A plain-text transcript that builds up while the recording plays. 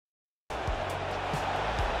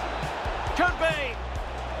be.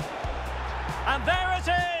 And there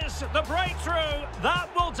it is, the breakthrough. That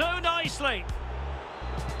will do nicely.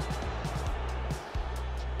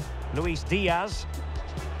 Luis Diaz.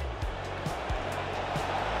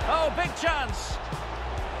 Oh, big chance.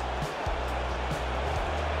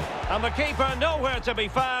 And the keeper nowhere to be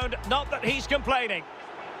found, not that he's complaining.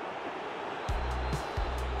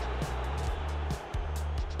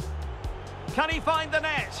 Can he find the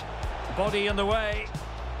net? Body in the way.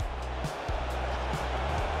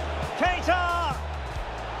 Keita!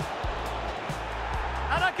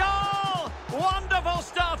 And a goal! Wonderful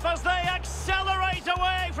stuff as they accelerate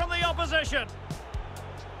away from the opposition.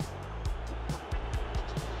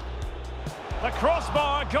 The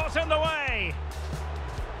crossbar got in the way.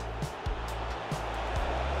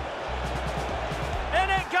 In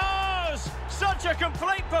it goes! Such a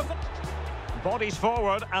complete performance. Bodies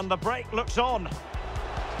forward and the break looks on.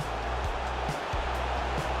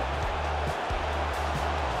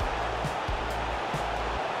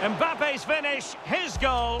 Mbappe's finish, his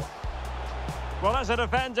goal. Well, as a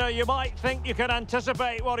defender, you might think you can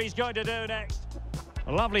anticipate what he's going to do next.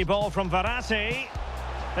 A lovely ball from Verratti.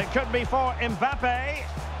 It could be for Mbappe.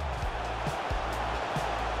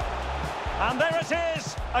 And there it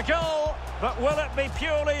is, a goal. But will it be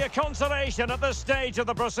purely a consolation at this stage of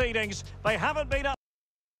the proceedings? They haven't been up.